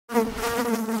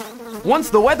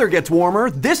Once the weather gets warmer,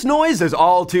 this noise is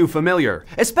all too familiar,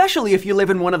 especially if you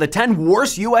live in one of the 10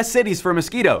 worst US cities for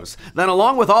mosquitoes. Then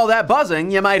along with all that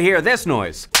buzzing, you might hear this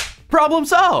noise. Problem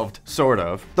solved, sort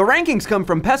of. The rankings come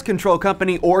from pest control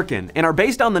company Orkin and are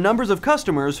based on the numbers of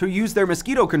customers who used their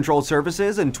mosquito control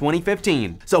services in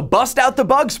 2015. So bust out the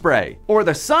bug spray, or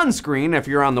the sunscreen if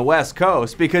you're on the West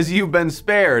Coast, because you've been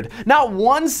spared. Not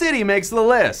one city makes the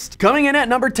list. Coming in at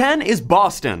number 10 is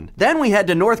Boston. Then we head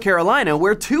to North Carolina,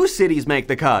 where 2 cities make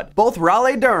the cut. Both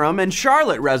Raleigh-Durham and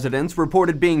Charlotte residents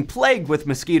reported being plagued with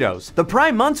mosquitoes. The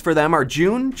prime months for them are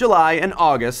June, July, and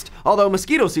August, although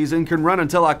mosquito season can run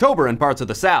until October in parts of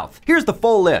the South. Here's the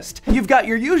full list. You've got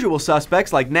your usual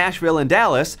suspects like Nashville and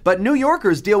Dallas, but New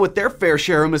Yorkers deal with their fair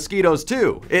share of mosquitoes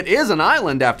too. It is an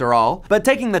island after all, but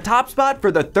taking the top spot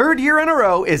for the 3rd year in a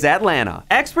row is Atlanta.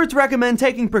 Experts recommend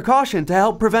taking precaution to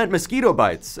help prevent mosquito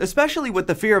bites, especially with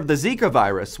the fear of the Zika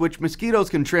virus, which mosquitoes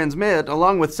can transmit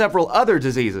along with several other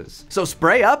diseases. So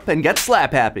spray up and get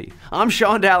slap happy. I'm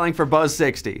Sean Dowling for Buzz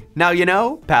 60. Now you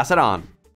know, pass it on.